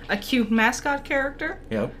have a cute mascot character.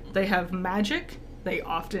 Yep. They have magic. They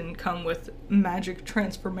often come with magic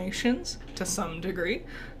transformations to some degree.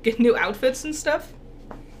 Get new outfits and stuff.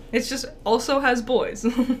 It's just also has boys.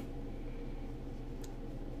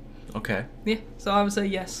 Okay. Yeah, so I would say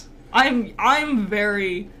yes. I'm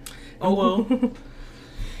very... Oh, well.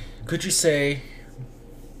 Could you say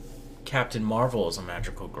Captain Marvel is a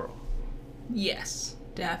magical girl? Yes,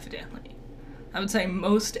 definitely. I would say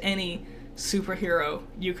most any superhero,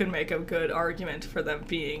 you could make a good argument for them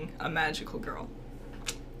being a magical girl.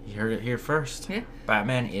 You heard it here first. Yeah.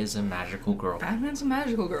 Batman is a magical girl. Batman's a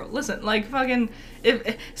magical girl. Listen, like fucking...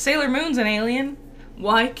 If Sailor Moon's an alien,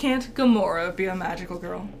 why can't Gamora be a magical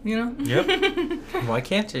girl? You know? Yep. Why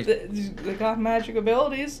can't you? They got magic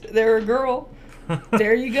abilities. They're a girl.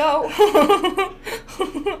 There you go.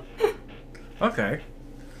 Okay.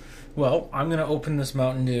 Well, I'm gonna open this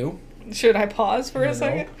Mountain Dew. Should I pause for a No.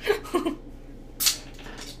 second?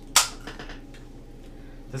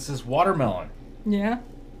 This is watermelon. Yeah.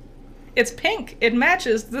 It's pink. It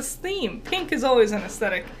matches this theme. Pink is always an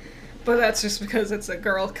aesthetic, but that's just because it's a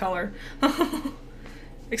girl color.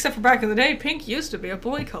 Except for back in the day, pink used to be a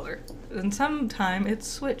boy color. And sometime it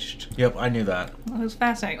switched. Yep, I knew that. That was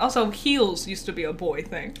fascinating. Also, heels used to be a boy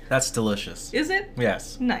thing. That's delicious. Is it?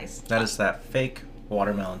 Yes. Nice. That is that fake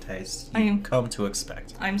watermelon taste I you am- come to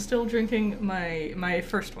expect. I'm still drinking my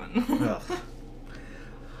first one.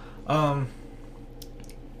 Ugh.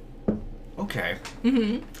 Okay.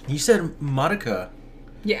 Mm-hmm. You said Madoka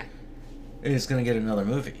Yeah. is gonna get another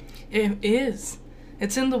movie. It is.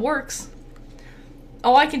 It's in the works.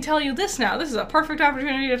 Oh, I can tell you this now. This is a perfect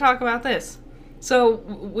opportunity to talk about this. So,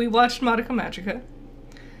 we watched Madoka Magica.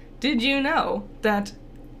 Did you know that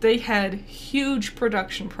they had huge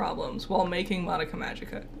production problems while making Madoka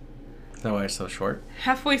Magica? Is that why it's so short?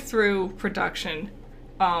 Halfway through production,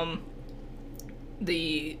 I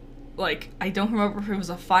don't remember if it was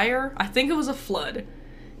a fire. I think it was a flood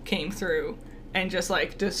came through and just,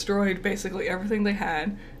 destroyed basically everything they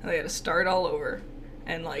had. And they had to start all over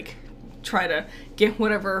and, try to get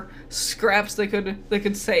whatever scraps they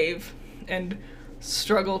could save and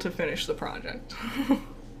struggle to finish the project.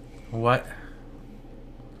 What?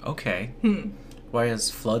 Okay. Hmm. Why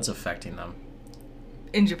is floods affecting them?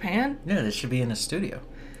 In Japan, Yeah, they should be in a studio.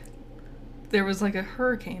 there was, a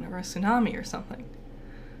hurricane or a tsunami or something.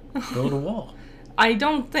 Build a wall. I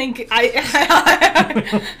don't think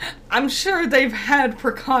I'm sure they've had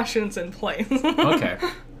precautions in place. Okay.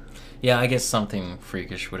 Yeah, I guess something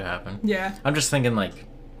freakish would happen. Yeah. I'm just thinking,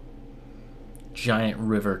 giant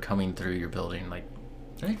river coming through your building.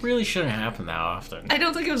 That really shouldn't happen that often. I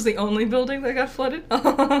don't think it was the only building that got flooded.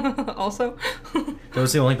 Also. That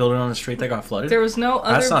was the only building on the street that got flooded? There was no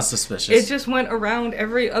other... That's not suspicious. It just went around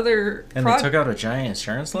every other... And they took out a giant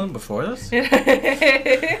insurance loan before this?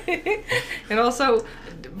 It also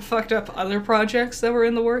fucked up other projects that were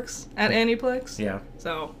in the works at Aniplex. Yeah.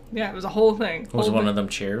 So, yeah, it was a whole thing. Was one of them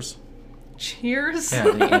Cheers? Cheers? Yeah,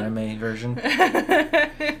 the anime version.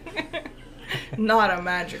 Not a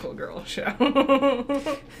magical girl show.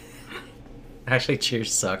 Actually,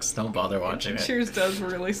 Cheers sucks. Don't bother watching it. Cheers does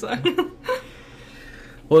really suck.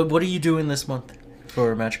 What are you doing this month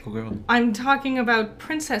for Magical Girl? I'm talking about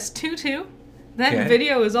Princess Tutu. That Okay.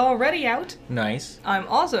 video is already out. Nice. I'm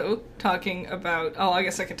also talking about... Oh, I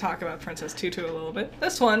guess I could talk about Princess Tutu a little bit.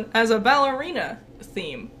 This one has a ballerina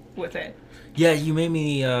theme with it. Yeah, you made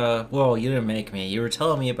me, well, you didn't make me. You were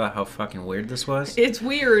telling me about how fucking weird this was. It's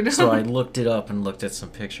weird. So I looked it up and looked at some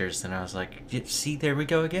pictures, and I was like, see, there we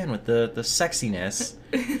go again with the sexiness.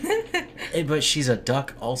 But she's a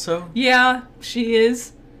duck also? Yeah, she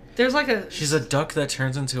is. There's She's a duck that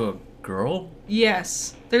turns into a girl?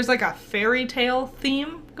 Yes. There's a fairy tale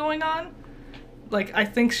theme going on. I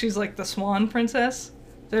think she's the swan princess.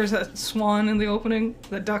 There's a swan in the opening.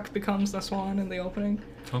 The duck becomes the swan in the opening.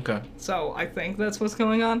 Okay. So I think that's what's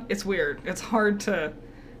going on. It's weird. It's hard to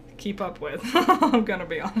keep up with. I'm gonna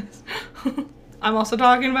be honest. I'm also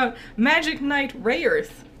talking about Magic Knight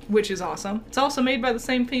Rayearth, which is awesome. It's also made by the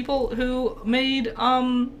same people who made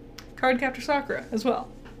Cardcaptor Sakura as well.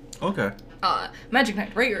 Okay. Magic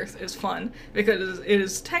Knight Rayearth is fun because it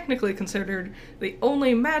is technically considered the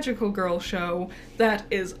only magical girl show that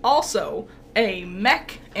is also a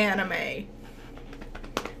mech anime.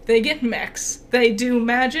 They get mechs. They do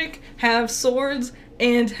magic, have swords,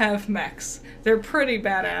 and have mechs. They're pretty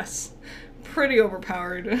badass. Pretty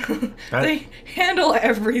overpowered. They handle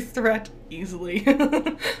every threat easily.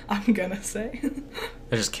 I'm gonna say.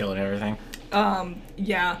 They're just killing everything.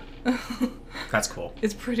 Yeah. That's cool.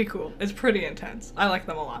 It's pretty cool. It's pretty intense. I like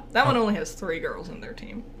them a lot. That one only has 3 girls in their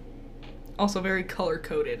team. Also very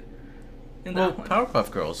color-coded in that one.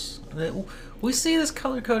 Powerpuff Girls. We see this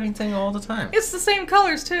color coding thing all the time. It's the same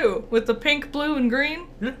colors, too, with the pink, blue, and green.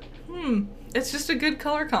 Yeah. It's just a good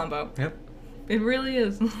color combo. Yep. It really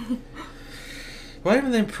is. Why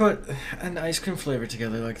haven't they put an ice cream flavor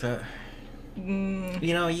together like that?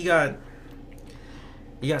 You know, you got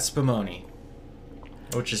Spumoni,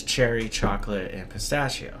 which is cherry, chocolate, and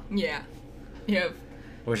pistachio. Yeah. You have...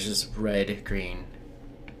 Which is red, green.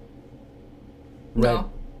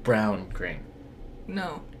 No. Brown, green.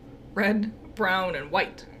 No. Red, brown, and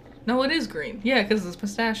white. No, it is green. Yeah, because it's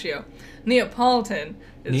pistachio. Neapolitan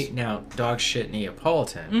is... Now, dog shit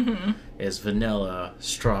Neapolitan is vanilla,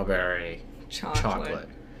 strawberry, chocolate.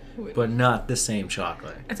 But not the same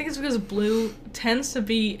chocolate. I think it's because blue tends to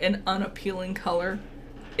be an unappealing color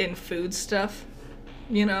in food stuff,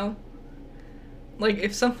 you know? Like,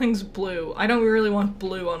 if something's blue, I don't really want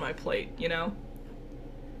blue on my plate, you know?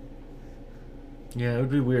 Yeah, it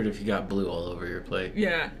would be weird if you got blue all over your plate.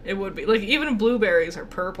 Yeah, it would be. Like, even blueberries are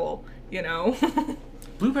purple, you know?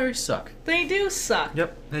 Blueberries suck. They do suck.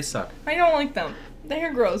 Yep, they suck. I don't like them.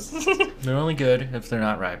 They're gross. They're only good if they're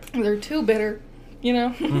not ripe. They're too bitter, you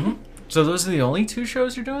know? So those are the only 2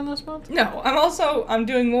 shows you're doing this month? No, I'm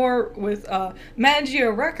doing more with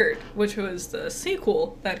Magia Record, which was the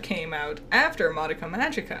sequel that came out after Madoka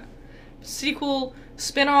Magica. Sequel,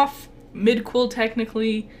 spin-off, midquel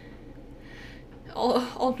technically,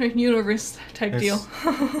 alternate universe type deal.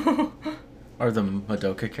 Are the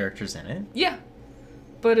Madoka characters in it? Yeah.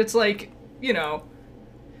 But it's like, you know,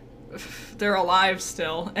 they're alive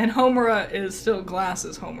still, and Homura is still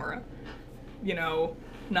Glass's Homura. You know,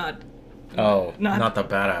 not the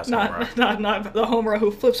badass Homura. Not the Homura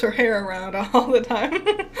who flips her hair around all the time.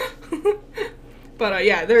 But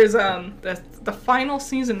yeah, there's the final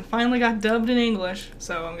season finally got dubbed in English,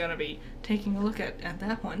 so I'm gonna be taking a look at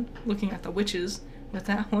that one, looking at the witches with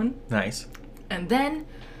that one. Nice. And then,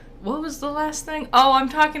 what was the last thing? Oh, I'm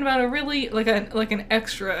talking about a really like an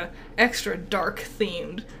extra dark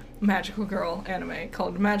themed magical girl anime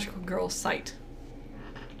called Magical Girl Sight.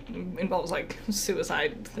 Involves like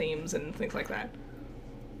suicide themes and things like that.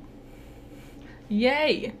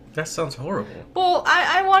 Yay! That sounds horrible. Well,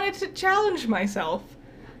 I wanted to challenge myself.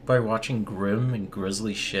 By watching grim and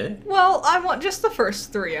grisly shit? Well, I want just the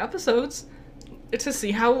first 3 episodes to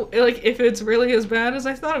see how, like, if it's really as bad as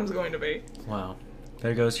I thought it was going to be. Wow.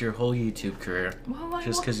 There goes your whole YouTube career. Well,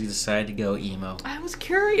 just because you decided to go emo. I was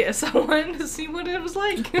curious. I wanted to see what it was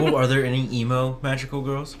like. Well, are there any emo magical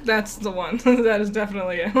girls? That's the one. That is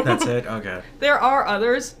definitely it. That's it? Okay. There are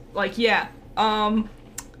others. Like, yeah.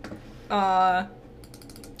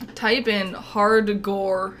 Type in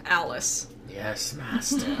Hardgore Alice. Yes,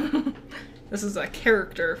 master. This is a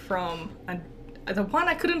character from the one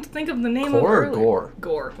I couldn't think of the name of earlier. Gore?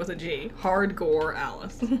 Gore with a G. Hardgore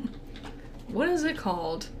Alice. What is it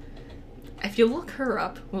called? If you look her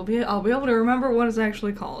up, I'll be able to remember what it's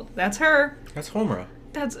actually called. That's her. That's Homura.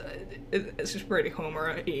 It's just pretty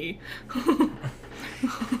Homura-y.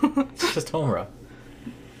 It's just Homura.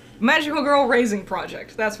 Magical Girl Raising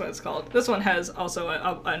Project. That's what it's called. This one has also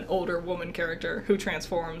an older woman character who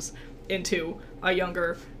transforms into a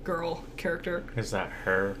younger girl character. Is that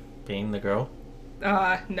her being the girl?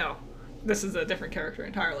 No. This is a different character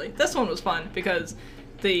entirely. This one was fun because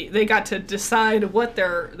they got to decide what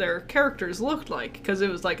their characters looked like, because it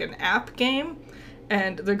was like an app game,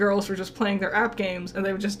 and the girls were just playing their app games, and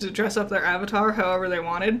they would just dress up their avatar however they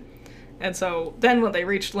wanted. And so then when they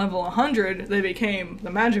reached level 100, they became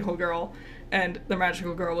the Magical Girl, and the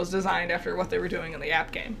Magical Girl was designed after what they were doing in the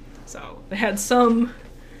app game. So they had some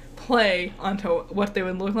play onto what they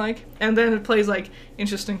would look like. And then it plays like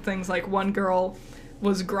interesting things, like one girl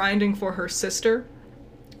was grinding for her sister,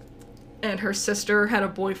 and her sister had a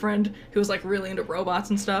boyfriend who was like really into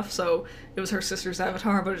robots and stuff, so it was her sister's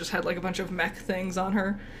avatar, but it just had like a bunch of mech things on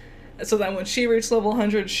her. And so then when she reached level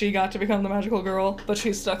 100, she got to become the Magical Girl, but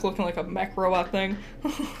she's stuck looking like a mech robot thing.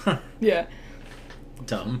 Yeah.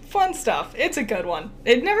 Dumb. Fun stuff. It's a good one.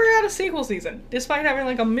 It never got a sequel season, despite having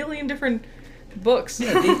like a million different books.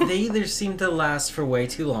 Yeah, they either seem to last for way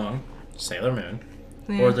too long, Sailor Moon,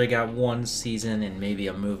 Yeah. or they got one season and maybe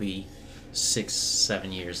a movie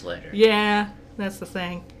 6-7 years later. Yeah, that's the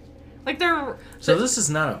thing. Like So this is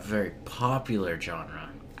not a very popular genre.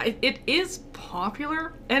 It is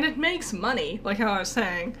popular, and it makes money, like how I was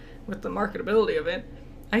saying, with the marketability of it.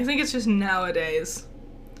 I think it's just nowadays,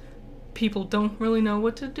 people don't really know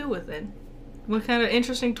what to do with it. What kind of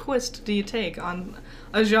interesting twist do you take on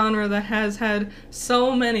a genre that has had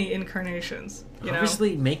so many incarnations? You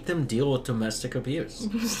Obviously, make them deal with domestic abuse.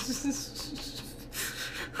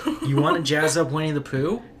 You want to jazz up Winnie the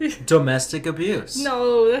Pooh? Domestic abuse.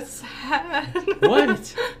 No, that's sad.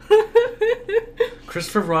 What?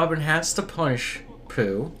 Christopher Robin has to punish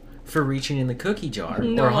Pooh for reaching in the cookie jar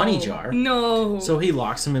or honey jar. No. So he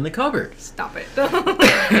locks him in the cupboard. Stop it.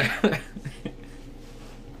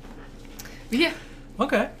 Yeah.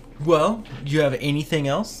 Okay. Well, do you have anything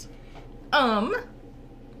else? I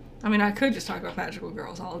mean, I could just talk about magical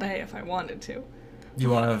girls all day if I wanted to. You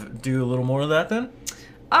want to do a little more of that then?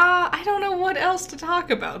 I don't know what else to talk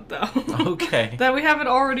about, though. Okay. That we haven't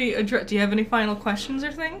already addressed. Do you have any final questions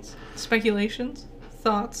or things? Speculations?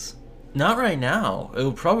 Thoughts? Not right now. It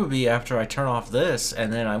will probably be after I turn off this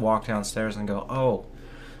and then I walk downstairs and go, oh,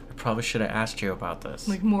 I probably should have asked you about this.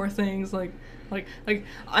 Like, more things, like,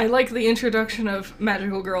 I like the introduction of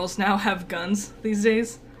magical girls now have guns these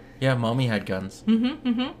days. Yeah, Mommy had guns.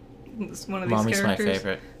 It's one of these Mommy's characters. my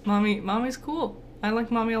favorite. Mommy's cool. I like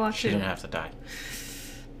Mommy a lot, She too. didn't have to die.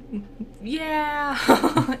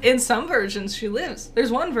 Yeah. In some versions, she lives.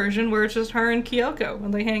 There's one version where it's just her and Kyoko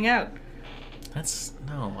when they hang out.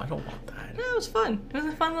 No, I don't want that. Yeah, it was fun. It was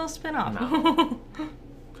a fun little spin-off. No.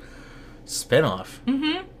 Spin-off?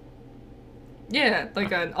 Yeah,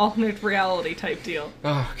 like an alternate reality type deal.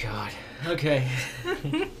 Oh, God. Okay.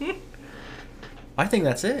 I think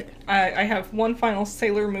that's it. I have one final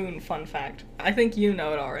Sailor Moon fun fact. I think you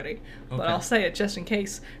know it already, but Okay. I'll say it just in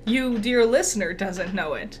case you, dear listener, doesn't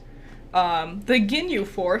know it. The Ginyu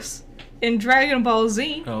Force in Dragon Ball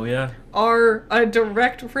Z Oh, yeah? are a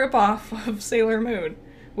direct ripoff of Sailor Moon,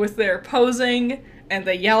 with their posing, and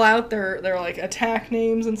they yell out their like attack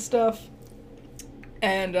names and stuff.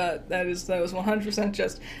 And that was 100%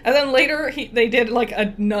 just. And then later they did like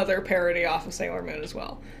another parody off of Sailor Moon as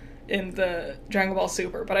well, in the Dragon Ball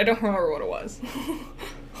Super, but I don't remember what it was.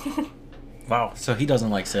 Wow, so he doesn't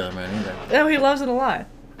like Sailor Moon either. No, he loves it a lot.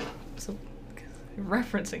 So,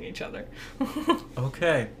 referencing each other.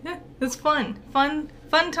 Okay. Yeah, it's fun. Fun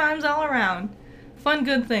times all around. Fun,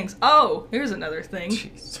 good things. Oh, here's another thing.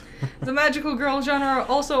 Jeez. The magical girl genre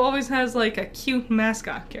also always has, like, a cute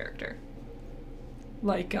mascot character.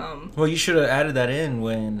 Like, Well, you should have added that in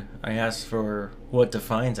when I asked for what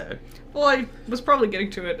defines it. Well, I was probably getting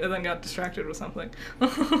to it and then got distracted with something.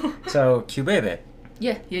 So, Kyubebe.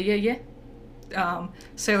 Yeah.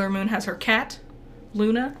 Sailor Moon has her cat,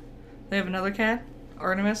 Luna. They have another cat,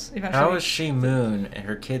 Artemis, eventually. How is she Moon and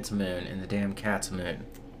her kid's Moon and the damn cat's Moon?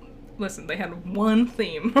 Listen, they had one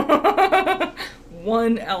theme.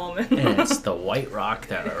 One element. And it's the white rock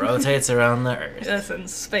that rotates around the Earth. Listen,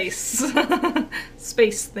 space.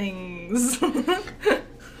 Space things.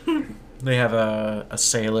 They have a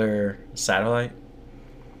sailor satellite.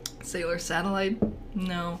 Sailor Satellite?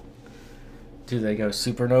 No. Do they go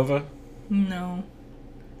supernova? No.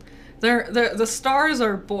 The stars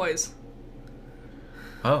are boys.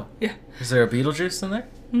 Oh. Yeah. Is there a Beetlejuice in there?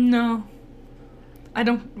 No. I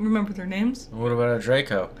don't remember their names. What about a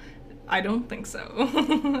Draco? I don't think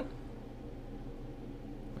so.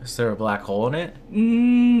 Is there a black hole in it?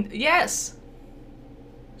 Yes.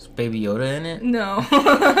 Is Baby Yoda in it? No.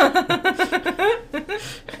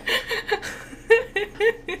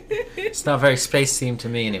 It's not very space themed to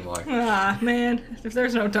me anymore. Ah, man. If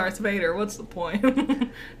there's no Darth Vader, what's the point?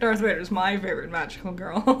 Darth Vader's my favorite magical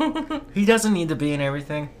girl. He doesn't need to be in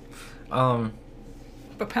everything.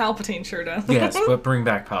 But Palpatine sure does. Yes, but bring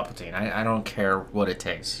back Palpatine. I don't care what it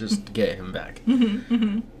takes. Just get him back.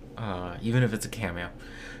 Even if it's a cameo.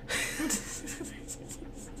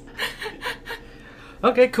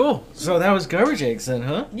 Okay, cool. So that was Garbage Eggs then,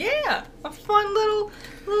 huh? Yeah, a fun little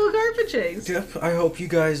garbage eggs. Yep, I hope you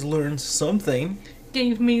guys learned something.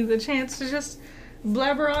 Gave me the chance to just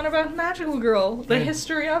blabber on about Magical Girl, the Yeah.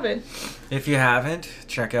 history of it. If you haven't,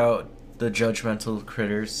 check out the Judgmental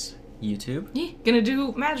Critters YouTube, Yeah, gonna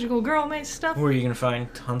do Magical Girl Maze stuff. where you can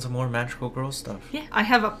find tons of more Magical Girl stuff. Yeah, I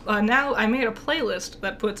have now I made a playlist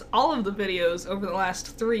that puts all of the videos over the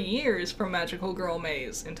last 3 years from Magical Girl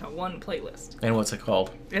Maze into one playlist. And what's it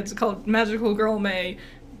called? It's called Magical Girl May,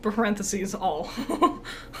 parentheses all.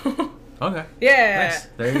 Okay. Yeah! Nice.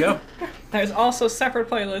 There you go. There's also separate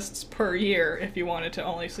playlists per year if you wanted to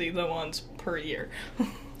only see the ones per year.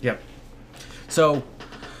 Yep. So,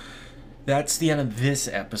 that's the end of this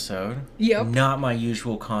episode. Yep. Not my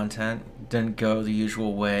usual content. Didn't go the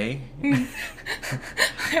usual way.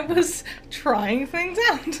 I was trying things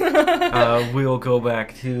out. We'll go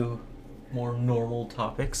back to more normal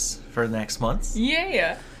topics for next month.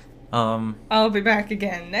 Yeah. I'll be back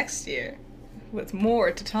again next year with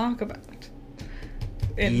more to talk about.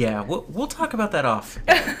 Yeah, we'll talk about that off.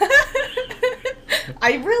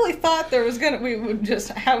 I really thought we would just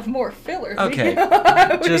have more filler. Okay,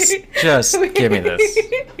 just give me this.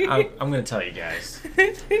 I'm gonna tell you guys.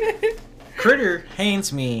 Critter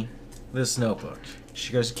hands me this notebook.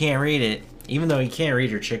 She goes, "You can't read it," even though you can't read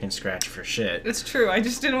her chicken scratch for shit. It's true. I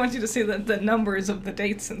just didn't want you to see the numbers of the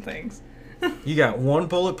dates and things. You got one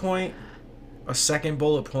bullet point, a second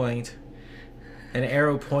bullet point, an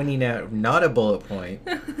arrow pointing at not a bullet point,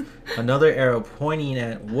 another arrow pointing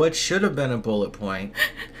at what should have been a bullet point,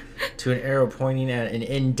 to an arrow pointing at an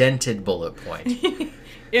indented bullet point.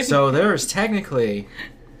 So there's technically...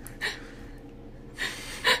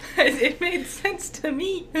 It made sense to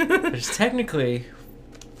me. There's technically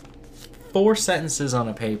 4 sentences on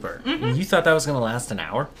a paper. Mm-hmm. You thought that was going to last an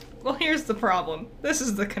hour? Well, here's the problem. This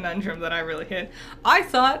is the conundrum that I really hit.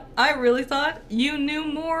 I really thought you knew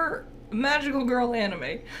more Magical Girl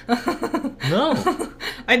anime. No.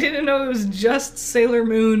 I didn't know it was just Sailor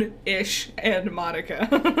Moon-ish and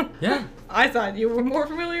Madoka. Yeah. I thought you were more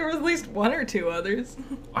familiar with at least 1 or 2 others.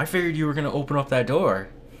 I figured you were going to open up that door.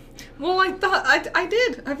 Well, I thought I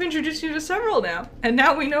did. I've introduced you to several now. And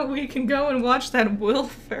now we know we can go and watch that Will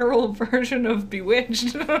Ferrell version of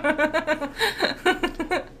Bewitched.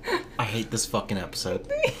 I hate this fucking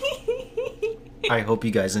episode. I hope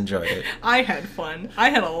you guys enjoyed it. I had fun. I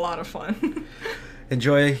had a lot of fun.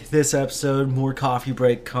 Enjoy this episode. More coffee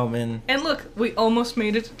break coming. And look, we almost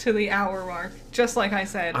made it to the hour mark, just like I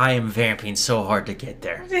said. I am vamping so hard to get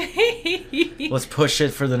there. Let's push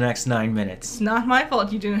it for the next 9 minutes. It's not my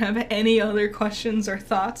fault you didn't have any other questions or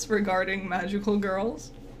thoughts regarding Magical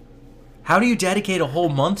Girls. How do you dedicate a whole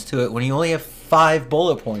month to it when you only have 5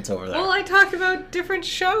 bullet points over there? Well, I talk about different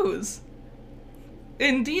shows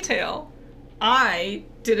in detail. I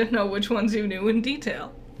didn't know which ones you knew in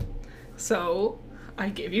detail. So I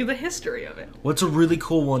gave you the history of it. What's a really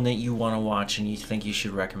cool one that you want to watch and you think you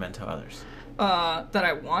should recommend to others? That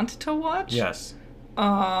I want to watch? Yes.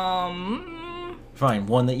 Fine,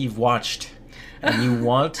 one that you've watched and you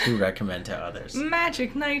want to recommend to others.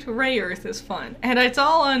 Magic Knight Rayearth is fun. And it's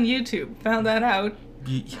all on YouTube. Found that out.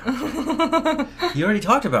 You already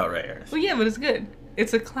talked about Rayearth. Well, yeah, but it's good.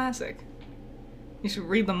 It's a classic. You should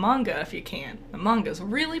read the manga if you can. The manga's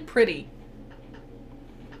really pretty.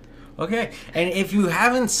 Okay, and if you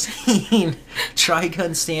haven't seen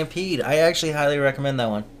Trigun Stampede, I actually highly recommend that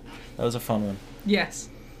one. That was a fun one. Yes.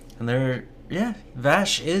 And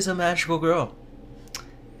Vash is a magical girl.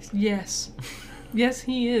 Yes. Yes,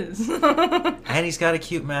 he is. And he's got a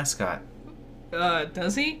cute mascot.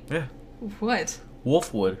 Does he? Yeah. What?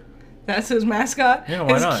 Wolfwood. That's his mascot? Yeah,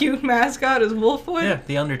 why not? His cute mascot is Wolfwood? Yeah,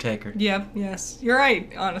 the Undertaker. Yep, yes. You're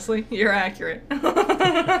right, honestly. You're accurate.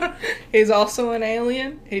 He's also an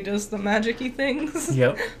alien. He does the magic-y things.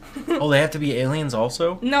 Yep. Oh, they have to be aliens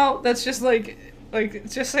also? No, that's just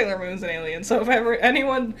it's just Sailor Moon's an alien. So if ever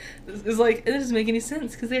anyone is like, it doesn't make any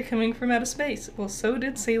sense because they're coming from outer space. Well, so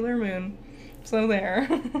did Sailor Moon. So there.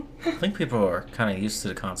 I think people are kind of used to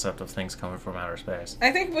the concept of things coming from outer space.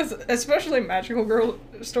 I think with especially magical girl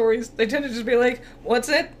stories, they tend to just be like, what's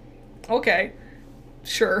it? Okay.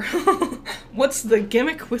 Sure. What's the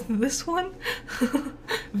gimmick with this one?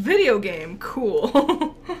 Video game.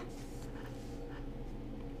 Cool.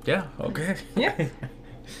 Yeah, okay. Yeah.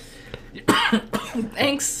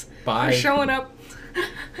 Thanks Bye. for showing up.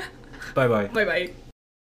 Bye-bye. Bye-bye.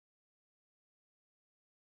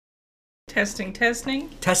 Testing. Test.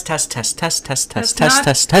 That's Test. how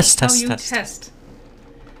you test.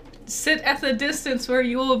 Sit at the distance where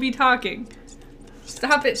you will be talking.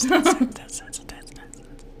 Stop it.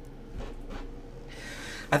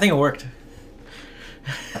 I think it worked.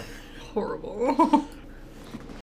 Horrible.